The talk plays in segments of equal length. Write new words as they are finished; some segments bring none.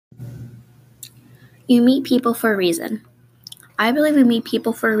You meet people for a reason. I believe we meet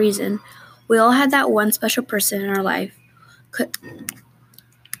people for a reason. We all have that one special person in our life.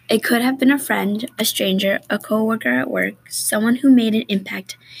 It could have been a friend, a stranger, a coworker at work, someone who made an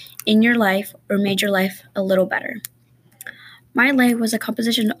impact in your life or made your life a little better. My life was a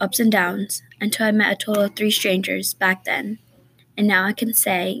composition of ups and downs until I met a total of 3 strangers back then. And now I can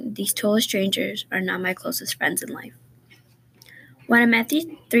say these total strangers are now my closest friends in life. When I met these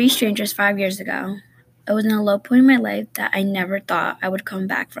 3 strangers 5 years ago, I was in a low point in my life that I never thought I would come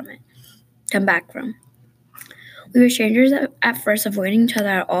back from. We were strangers at first, avoiding each other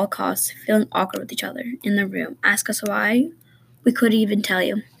at all costs, feeling awkward with each other in the room. Ask us why? We couldn't even tell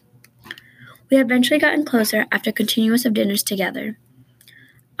you. We had eventually gotten closer after continuous of dinners together.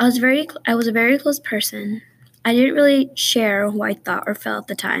 I was a very close person. I didn't really share who I thought or felt at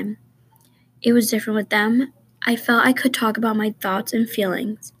the time. It was different with them. I felt I could talk about my thoughts and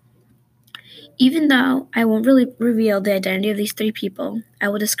feelings. Even though I won't really reveal the identity of these 3 people, I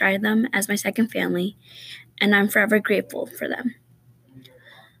will describe them as my second family, and I'm forever grateful for them.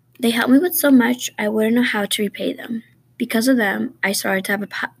 They helped me with so much I wouldn't know how to repay them. Because of them, I started to have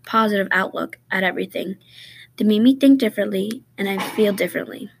a positive outlook at everything. They made me think differently, and I feel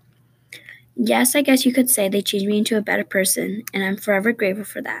differently. Yes, I guess you could say they changed me into a better person, and I'm forever grateful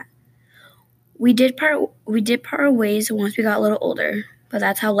for that. We did part ways once we got a little older, but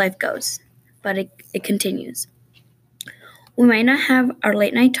that's how life goes. But it continues. We might not have our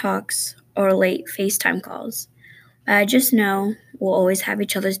late night talks or late FaceTime calls, but I just know we'll always have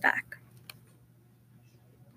each other's back.